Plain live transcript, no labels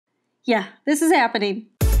Yeah, this is happening.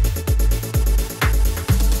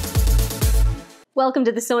 Welcome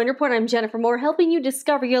to the Sewing Report. I'm Jennifer Moore, helping you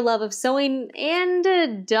discover your love of sewing and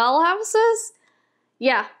dollhouses.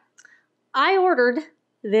 Yeah, I ordered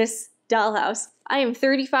this dollhouse. I am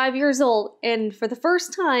 35 years old, and for the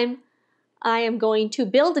first time, I am going to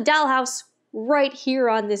build a dollhouse right here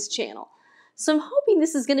on this channel. So I'm hoping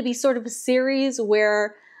this is going to be sort of a series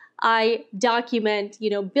where I document,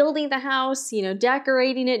 building the house,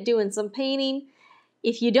 decorating it, doing some painting.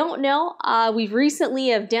 If you don't know, we've recently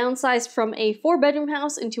have downsized from a 4-bedroom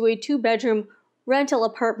house into a 2-bedroom rental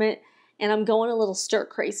apartment, and I'm going a little stir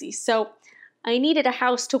crazy. So I needed a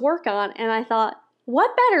house to work on, and I thought,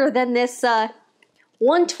 what better than this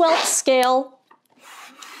 1/12 scale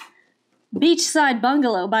Beachside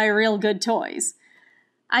Bungalow by Real Good Toys.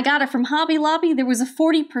 I got it from Hobby Lobby. There was a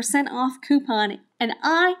 40% off coupon, and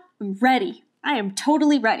I am ready. I am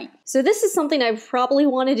totally ready. So this is something I've probably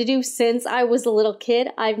wanted to do since I was a little kid.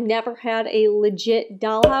 I've never had a legit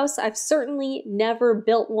dollhouse. I've certainly never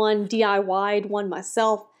built one, DIY'd one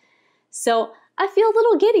myself. So I feel a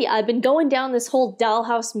little giddy. I've been going down this whole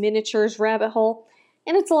dollhouse miniatures rabbit hole,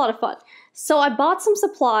 and it's a lot of fun. So I bought some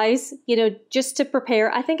supplies, just to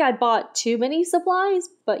prepare. I think I bought too many supplies,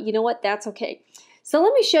 but you know what? That's okay. So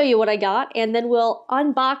let me show you what I got, and then we'll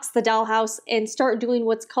unbox the dollhouse and start doing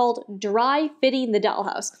what's called dry fitting the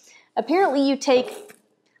dollhouse. Apparently you take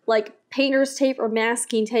like painter's tape or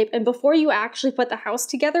masking tape, and before you actually put the house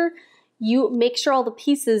together, you make sure all the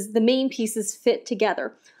pieces, the main pieces, fit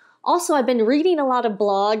together. Also, I've been reading a lot of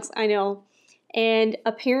blogs, I know, and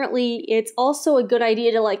apparently it's also a good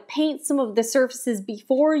idea to paint some of the surfaces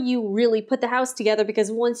before you really put the house together,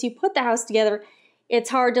 because once you put the house together, it's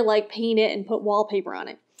hard to paint it and put wallpaper on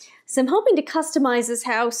it. So I'm hoping to customize this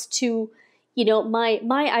house to, my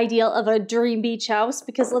ideal of a dream beach house,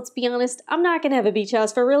 because let's be honest, I'm not gonna have a beach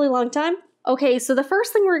house for a really long time. Okay, so the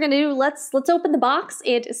first thing we're gonna do, let's open the box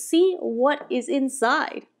and see what is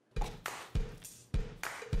inside.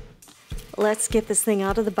 Let's get this thing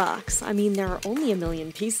out of the box. I mean, there are only a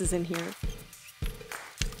million pieces in here.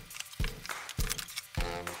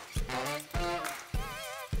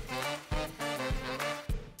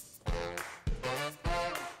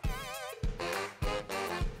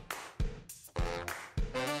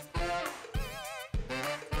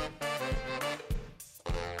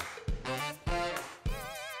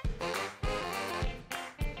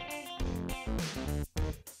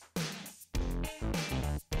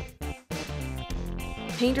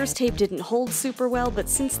 Painter's tape didn't hold super well, but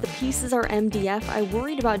since the pieces are MDF, I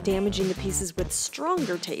worried about damaging the pieces with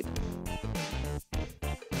stronger tape.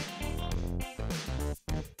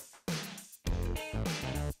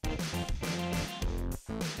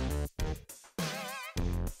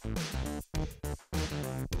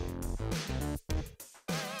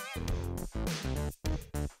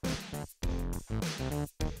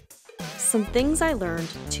 Some things I learned: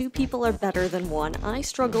 2 people are better than 1. I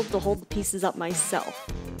struggled to hold the pieces up myself.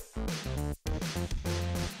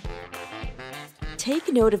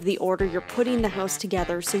 Take note of the order you're putting the house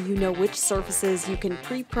together so you know which surfaces you can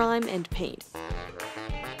pre-prime and paint.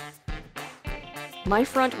 My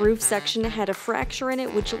front roof section had a fracture in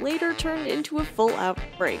it, which later turned into a full-out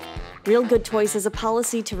break. Real Good Toys has a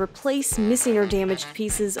policy to replace missing or damaged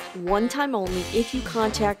pieces one time only if you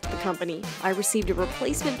contact the company. I received a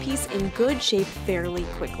replacement piece in good shape fairly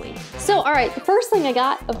quickly. So, alright, the first thing I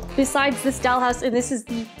got, besides this dollhouse, and this is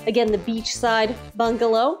the Beachside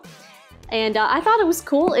Bungalow, and I thought it was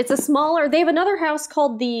cool. It's a smaller, they have another house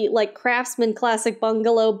called the Craftsman Classic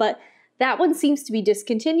Bungalow, but that one seems to be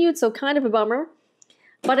discontinued, so kind of a bummer.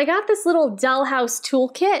 But I got this little dollhouse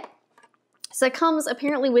toolkit. So it comes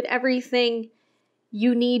apparently with everything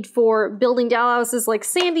you need for building dollhouses, like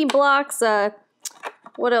sanding blocks.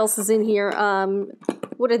 What else is in here?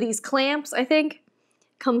 What are these, clamps, I think?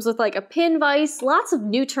 Comes with a pin vise. Lots of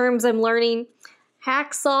new terms I'm learning.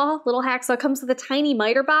 Hacksaw, little hacksaw. Comes with a tiny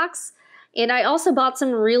miter box. And I also bought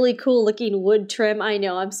some really cool looking wood trim. I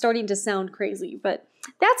know, I'm starting to sound crazy, but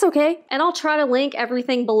that's okay. And I'll try to link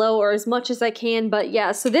everything below, or as much as I can. But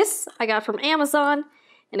yeah, so this I got from Amazon,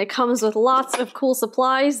 and it comes with lots of cool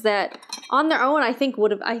supplies that on their own I think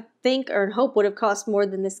would have cost more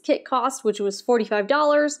than this kit cost, which was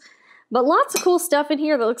 $45. But lots of cool stuff in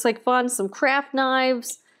here that looks like fun. Some craft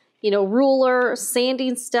knives, ruler,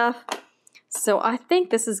 sanding stuff. So I think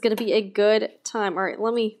this is gonna be a good time. All right,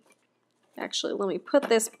 let me put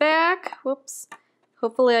this back. Whoops.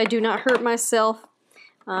 Hopefully I do not hurt myself.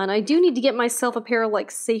 And I do need to get myself a pair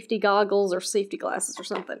of safety goggles or safety glasses or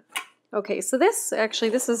something. Okay, so this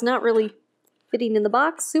is not really fitting in the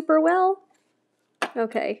box super well.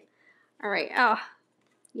 Okay, all right.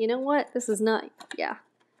 You know what? This is not, yeah,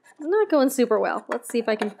 not going super well. Let's see if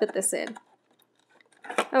I can fit this in.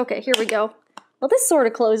 Okay, here we go. Well, this sort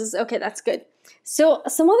of closes. Okay, that's good. So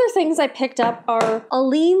some other things I picked up are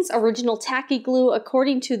Aleene's original tacky glue.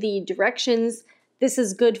 According to the directions, this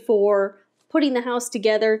is good for putting the house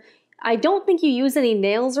together. I don't think you use any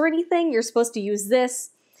nails or anything. You're supposed to use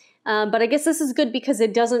this. But I guess this is good because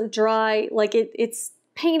it doesn't dry, like it's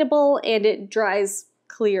paintable and it dries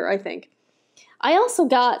clear, I think. I also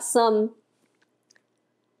got some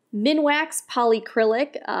Minwax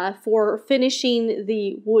polyacrylic for finishing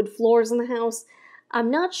the wood floors in the house. I'm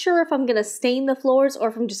not sure if I'm going to stain the floors or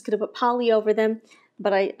if I'm just going to put poly over them,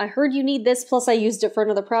 but I heard you need this, plus I used it for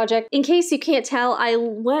another project. In case you can't tell, I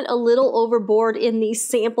went a little overboard in the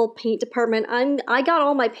sample paint department. I got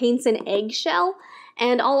all my paints in eggshell,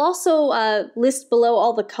 and I'll also list below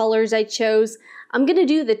all the colors I chose. I'm going to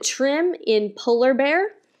do the trim in polar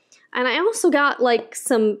bear, and I also got like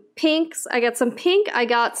some pinks. I got some pink, I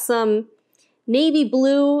got some navy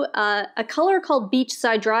blue, a color called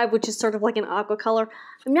Beachside Drive, which is sort of like an aqua color.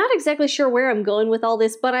 I'm not exactly sure where I'm going with all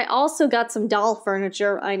this, but I also got some doll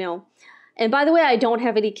furniture, I know. And by the way, I don't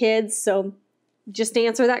have any kids, so just to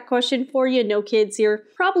answer that question for you, no kids here.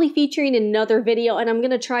 Probably featuring another video, and I'm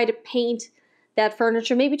going to try to paint that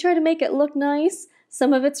furniture, maybe try to make it look nice.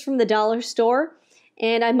 Some of it's from the dollar store,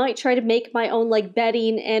 and I might try to make my own like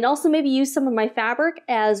bedding, and also maybe use some of my fabric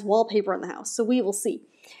as wallpaper in the house, so we will see.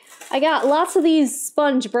 I got lots of these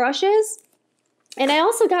sponge brushes, and I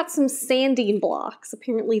also got some sanding blocks.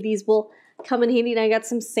 Apparently these will come in handy, and I got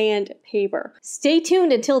some sandpaper. Stay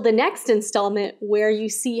tuned until the next installment where you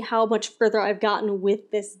see how much further I've gotten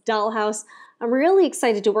with this dollhouse. I'm really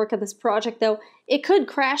excited to work on this project though. It could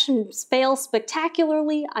crash and fail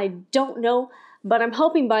spectacularly, I don't know, but I'm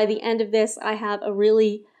hoping by the end of this I have a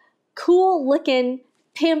really cool looking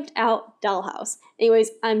pimped out dollhouse.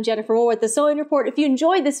 Anyways, I'm Jennifer Moore with the Sewing Report. If you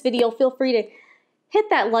enjoyed this video, feel free to hit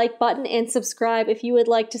that like button and subscribe if you would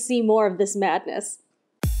like to see more of this madness.